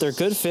 and if they're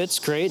good fits,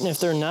 great, and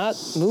if they're not,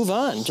 move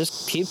on.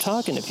 Just keep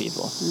talking to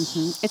people.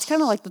 It's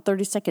kind of like the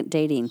 30-second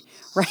dating,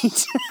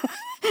 right?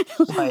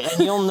 Right,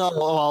 and you'll know,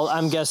 well,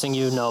 I'm guessing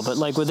but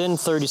like within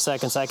 30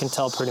 seconds, I can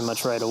tell pretty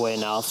much right away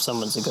now if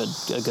someone's a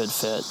good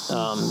fit.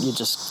 You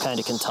just kind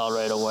of can tell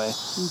right away.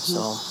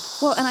 So.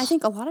 Well, and I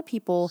think a lot of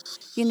people,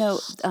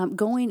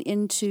 going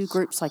into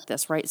groups like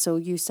this, right? So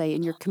you say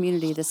in your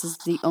community, this is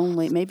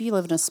maybe you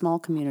live in a small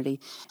community,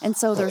 and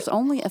so there's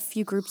only a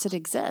few groups that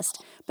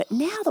exist. But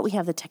now that we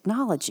have the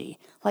technology,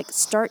 like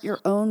start your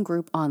own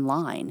group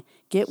online,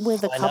 get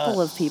with a couple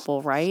of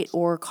people, right?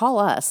 Or call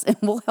us and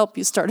we'll help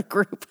you start a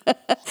group.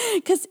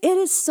 Because it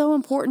is so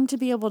important to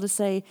be able to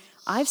say,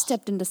 I've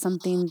stepped into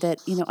something that,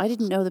 I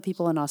didn't know the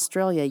people in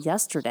Australia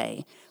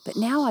yesterday, but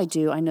now I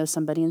do. I know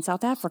somebody in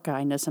South Africa.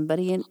 I know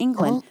somebody in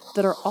England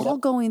that are all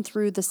going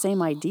through the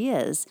same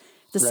ideas,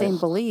 the same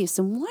beliefs.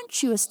 And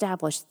once you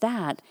establish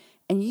that,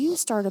 and you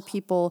start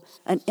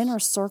an inner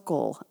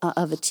circle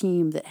of a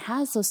team that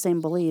has those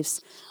same beliefs,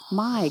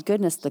 my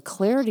goodness, the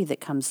clarity that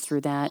comes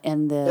through that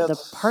and the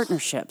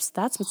partnerships,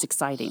 that's what's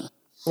exciting.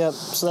 Yep.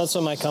 So that's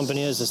what my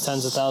company is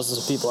tens of thousands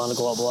of people on a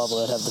global level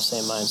that have the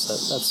same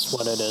mindset. That's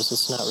what it is.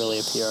 It's not really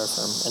a PR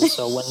firm. And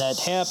so when that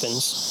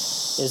happens,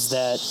 is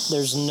that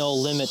there's no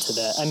limit to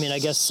that. I mean, I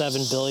guess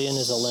 7 billion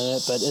is a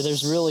limit, but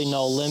there's really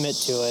no limit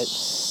to it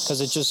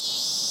because it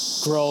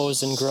just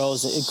grows and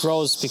grows. It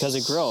grows because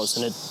it grows,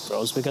 and it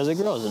grows because it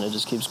grows, and it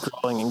just keeps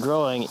growing and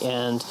growing.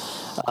 And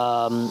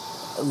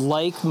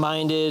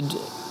like-minded,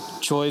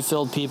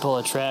 joy-filled people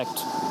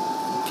attract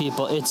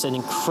people. It's an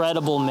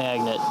incredible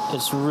magnet.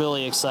 It's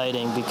really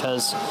exciting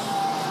because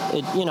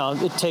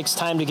it takes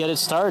time to get it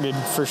started,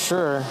 for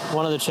sure.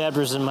 One of the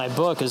chapters in my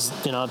book is,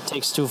 it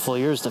takes 2 full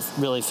years to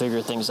really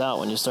figure things out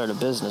when you start a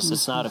business. Mm-hmm.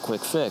 It's not a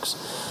quick fix.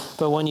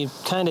 But when you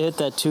kind of hit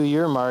that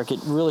 2-year mark, it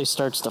really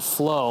starts to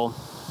flow.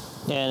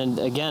 And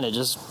again, it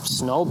just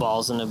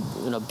snowballs in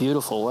a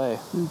beautiful way.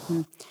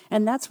 Mm-hmm.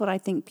 And that's what I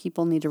think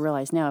people need to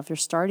realize now. If you're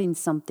starting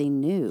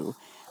something new,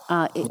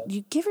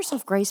 you give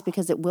yourself grace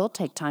because it will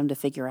take time to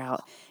figure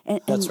out.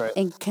 That's right.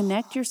 And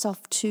connect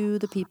yourself to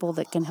the people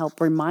that can help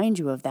remind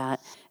you of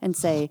that and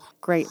say,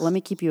 great, let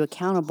me keep you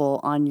accountable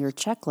on your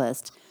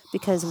checklist.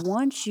 Because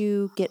once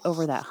you get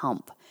over that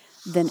hump,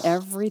 then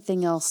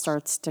everything else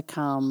starts to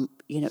come,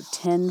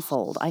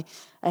 tenfold. I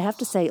have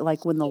to say,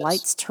 like when the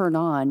lights turn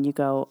on, you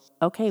go,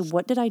 okay,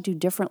 what did I do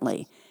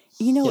differently?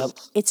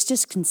 It's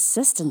just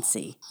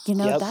consistency.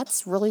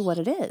 That's really what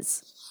it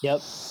is. Yep.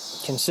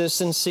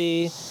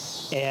 Consistency.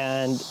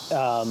 And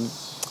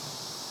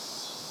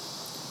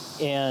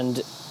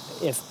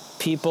if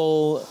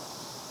people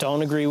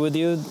don't agree with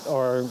you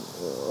or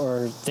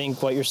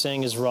think what you're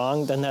saying is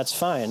wrong, then that's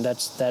fine.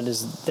 That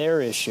is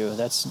their issue.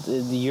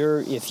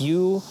 If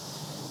you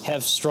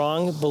have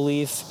strong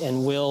belief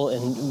and will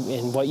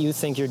in what you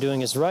think you're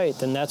doing is right,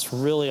 then that's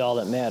really all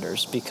that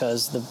matters,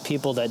 because the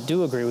people that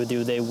do agree with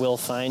you, they will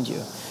find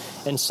you.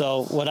 And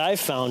so what I've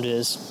found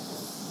is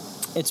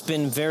it's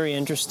been very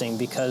interesting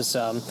because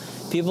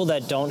people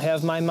that don't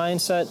have my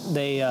mindset,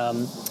 they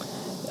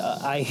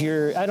I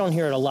don't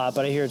hear it a lot,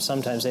 but I hear it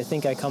sometimes. They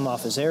think I come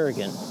off as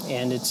arrogant,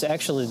 and it's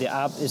actually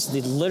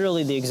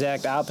literally the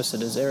exact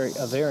opposite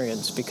of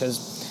arrogance,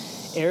 because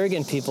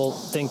arrogant people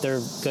think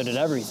they're good at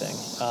everything,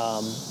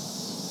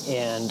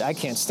 and I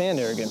can't stand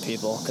arrogant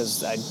people because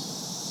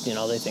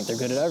they think they're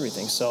good at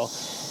everything. So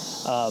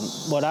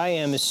what I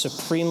am is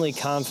supremely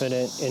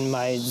confident in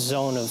my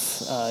zone of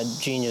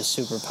genius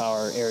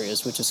superpower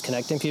areas, which is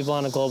connecting people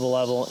on a global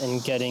level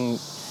and getting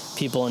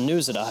people in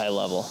news at a high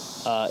level.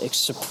 It's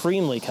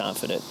supremely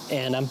confident.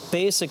 And I'm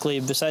basically,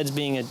 besides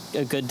being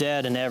a good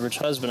dad and average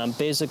husband, I'm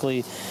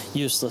basically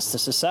useless to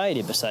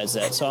society besides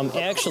that. So I'm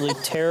actually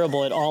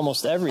terrible at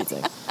almost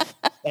everything.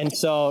 And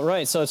so,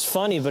 right, so it's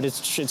funny, but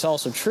it's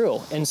also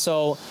true. And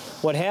so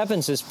what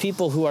happens is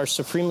people who are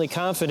supremely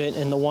confident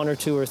in the 1 or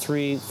 2 or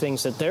 3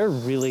 things that they're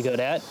really good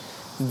at,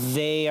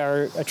 they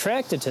are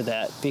attracted to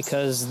that,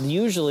 because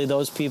usually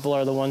those people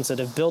are the ones that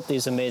have built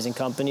these amazing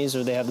companies,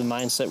 or they have the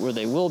mindset where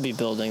they will be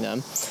building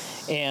them.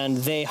 And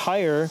they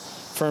hire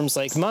firms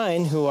like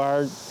mine who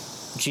are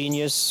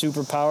genius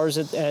superpowers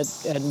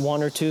at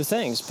 1 or 2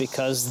 things,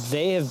 because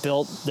they have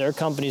built their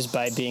companies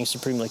by being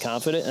supremely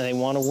confident, and they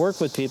want to work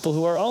with people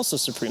who are also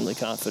supremely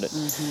confident.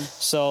 Mm-hmm.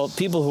 So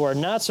people who are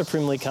not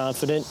supremely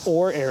confident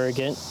or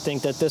arrogant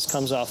think that this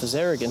comes off as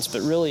arrogance, but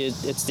really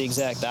it's the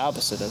exact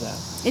opposite of that.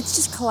 It's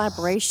just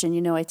collaboration.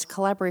 It's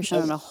collaboration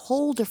on a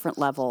whole different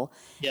level.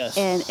 Yes.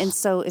 And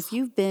so if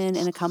you've been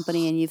in a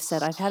company and you've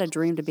said, I've had a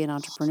dream to be an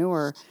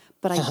entrepreneur,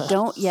 but I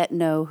don't yet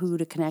know who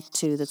to connect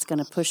to that's going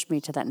to push me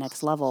to that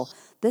next level.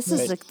 This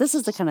is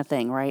the kind of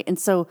thing, right? And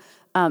so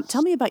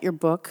tell me about your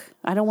book.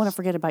 I don't want to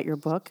forget about your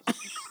book.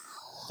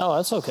 Oh,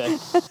 that's okay.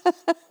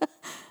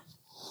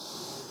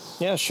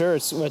 Yeah, sure.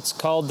 It's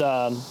called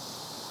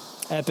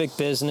Epic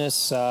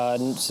Business.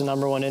 It's the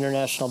 #1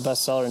 international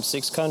bestseller in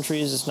 6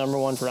 countries. It's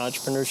 #1 for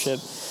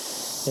entrepreneurship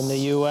in the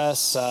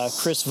U.S.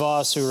 Chris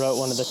Voss, who wrote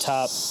one of the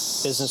top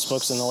business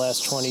books in the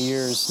last 20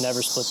 years,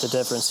 Never Split the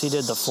Difference. He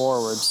did the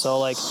foreword. So,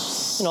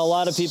 a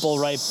lot of people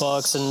write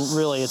books, and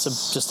really it's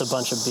just a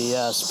bunch of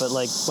BS. But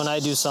when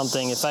I do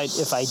something, if I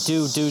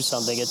do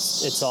something,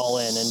 it's all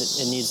in, and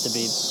it needs to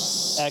be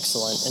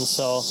excellent. And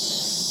so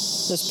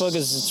this book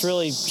it's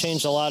really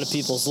changed a lot of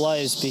people's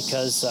lives,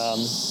 because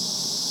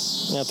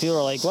people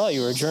are like, well,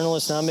 you were a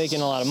journalist, now making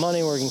a lot of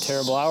money, working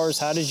terrible hours.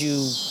 How did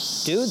you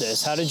do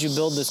this? How did you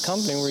build this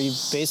company where you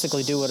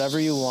basically do whatever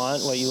you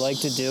want, what you like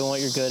to do, and what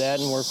you're good at,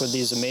 and work with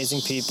these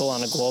amazing people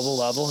on a global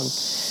level? And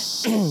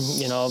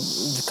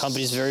the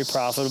company's very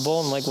profitable.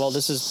 I'm like, well,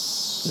 this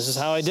is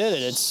how I did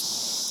it.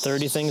 It's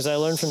 30 things I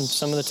learned from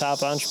some of the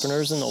top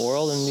entrepreneurs in the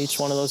world, and each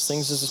one of those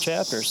things is a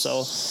chapter. So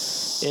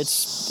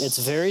it's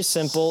very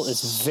simple.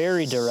 It's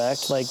very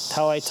direct. Like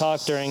how I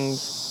talk during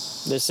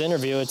this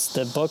interview,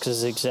 the book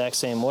is the exact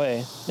same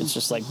way. It's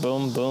just like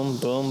boom, boom,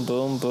 boom,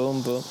 boom,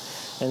 boom, boom.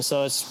 And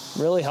so it's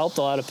really helped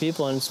a lot of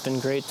people, and it's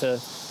been great to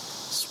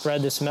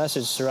spread this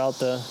message throughout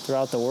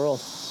the world.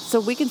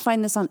 So we can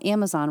find this on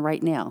Amazon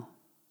right now.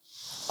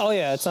 Oh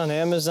yeah, it's on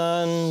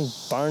Amazon,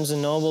 Barnes &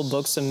 Noble,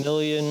 Books A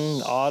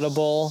Million,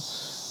 Audible.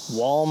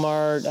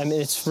 Walmart. I mean,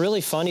 it's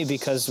really funny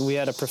because we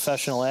had a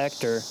professional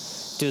actor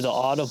do the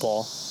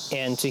Audible,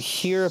 and to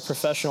hear a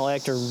professional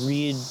actor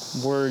read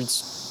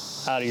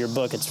words out of your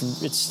book,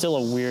 it's still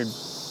a weird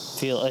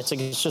feel.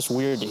 It's just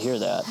weird to hear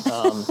that.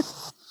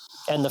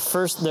 And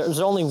there's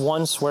only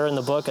one swear in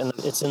the book, and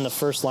it's in the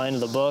first line of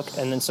the book.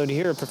 And then so to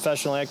hear a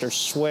professional actor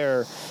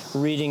swear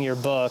reading your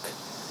book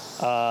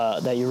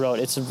that you wrote,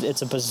 it's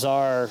a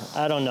bizarre,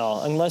 I don't know,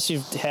 unless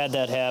you've had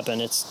that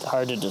happen, it's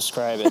hard to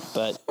describe it,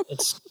 but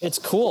it's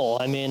cool.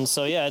 I mean,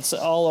 so yeah, it's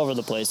all over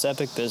the place.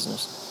 Epic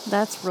business.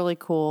 That's really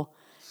cool.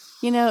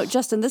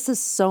 Justin, this is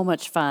so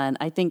much fun.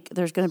 I think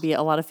there's going to be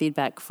a lot of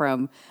feedback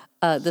from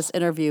this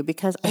interview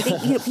because I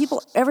think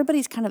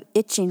everybody's kind of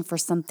itching for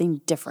something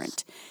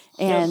different,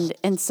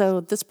 and so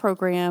this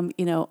program,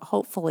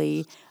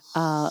 hopefully,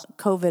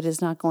 COVID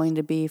is not going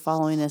to be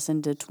following us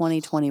into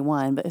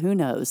 2021, but who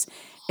knows?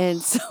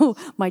 And so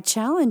my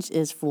challenge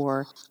is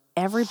for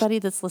everybody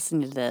that's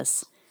listening to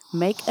this: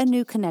 make a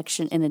new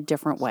connection in a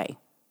different way.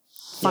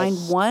 Find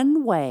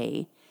one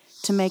way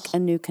to make a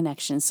new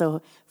connection.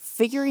 So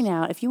figuring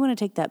out, if you want to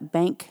take that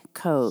bank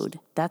code,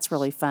 that's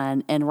really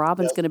fun. And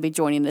Robin's going to be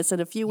joining us in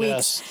a few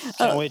weeks. Yes,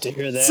 can't wait to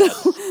hear that. So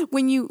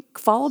when you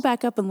follow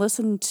back up and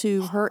listen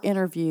to her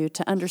interview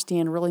to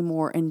understand really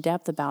more in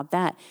depth about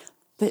that.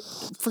 But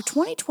for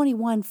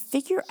 2021,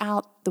 figure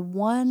out the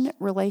one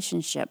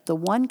relationship, the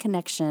one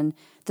connection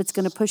that's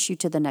going to push you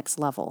to the next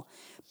level.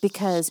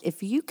 Because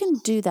if you can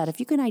do that, if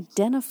you can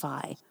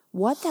identify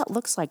what that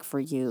looks like for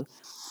you,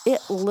 it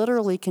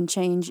literally can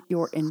change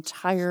your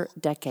entire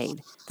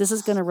decade. This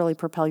is going to really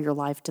propel your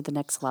life to the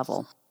next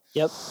level.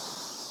 Yep.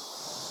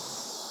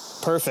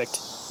 Perfect.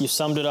 You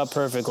summed it up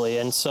perfectly.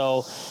 And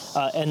so,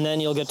 and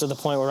then you'll get to the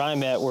point where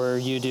I'm at, where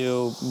you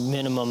do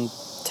minimum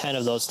 10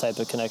 of those type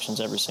of connections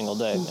every single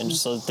day. Mm-hmm. And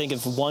so think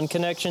if one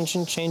connection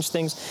can change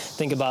things,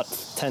 think about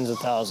tens of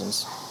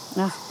thousands.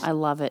 I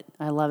love it.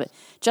 I love it.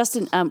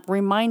 Justin,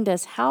 remind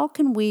us, how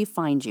can we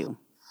find you?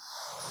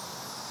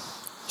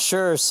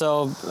 Sure.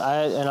 So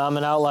I'm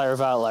an outlier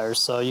of outliers.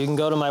 So you can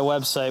go to my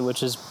website,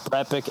 which is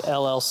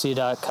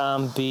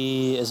BREPICLLC.com,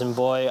 B as in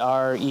boy,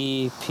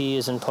 R-E-P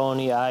as in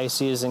pony,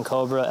 I-C as in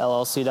cobra,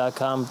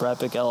 LLC.com,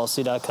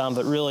 BREPICLLC.com.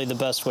 But really the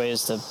best way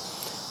is to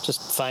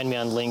just find me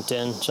on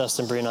LinkedIn,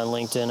 Justin Breen on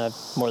LinkedIn. I have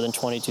more than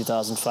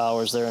 22,000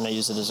 followers there, and I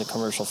use it as a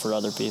commercial for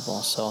other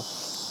people. So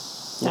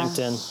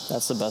LinkedIn,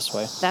 that's the best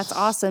way. That's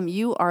awesome.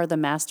 You are the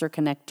master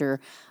connector.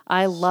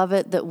 I love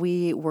it that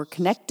we were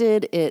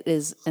connected. It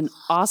is an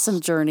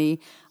awesome journey.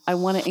 I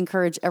want to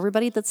encourage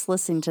everybody that's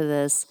listening to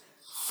this,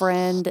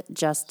 friend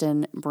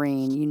Justin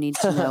Breen. You need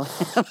to know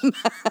him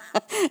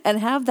and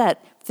have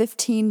that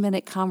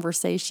 15-minute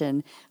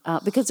conversation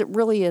because it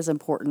really is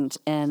important.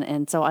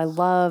 And so I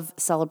love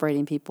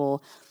celebrating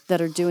people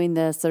that are doing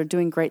this, that are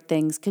doing great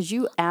things, because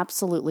you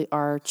absolutely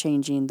are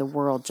changing the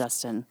world,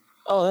 Justin.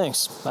 Oh,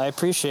 thanks. I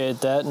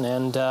appreciate that.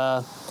 And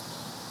the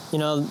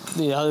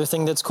other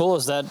thing that's cool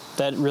is that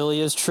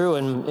really is true.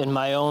 In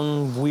my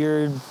own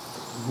weird,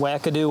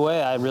 wackadoo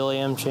way, I really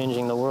am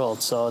changing the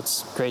world. So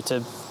it's great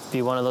to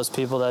be one of those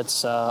people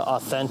that's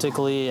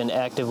authentically and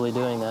actively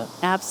doing that.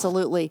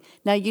 Absolutely.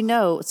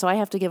 Now, so I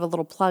have to give a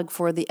little plug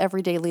for the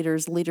Everyday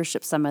Leaders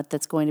Leadership Summit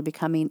that's going to be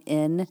coming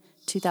in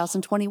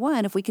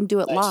 2021. If we can do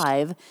it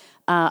live,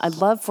 I'd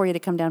love for you to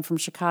come down from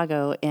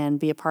Chicago and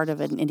be a part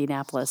of it in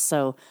Indianapolis.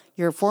 So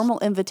your formal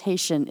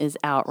invitation is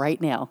out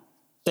right now.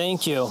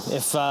 Thank you.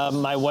 If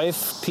my wife,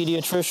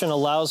 pediatrician,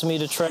 allows me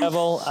to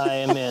travel, I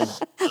am in.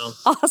 So.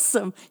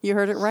 Awesome. You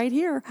heard it right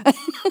here.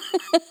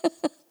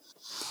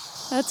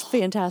 That's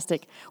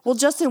fantastic. Well,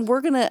 Justin,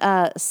 we're going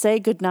to say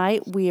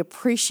goodnight. We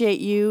appreciate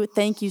you.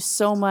 Thank you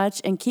so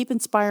much. And keep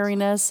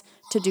inspiring us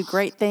to do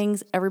great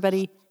things.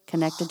 Everybody,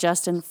 connect to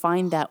Justin.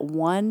 Find that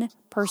one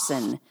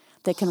person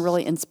that can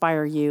really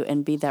inspire you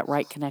and be that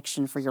right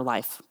connection for your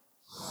life.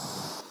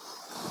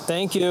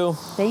 Thank you.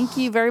 Thank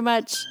you very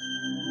much.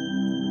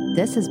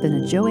 This has been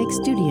a Joe Ake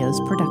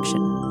Studios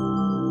production.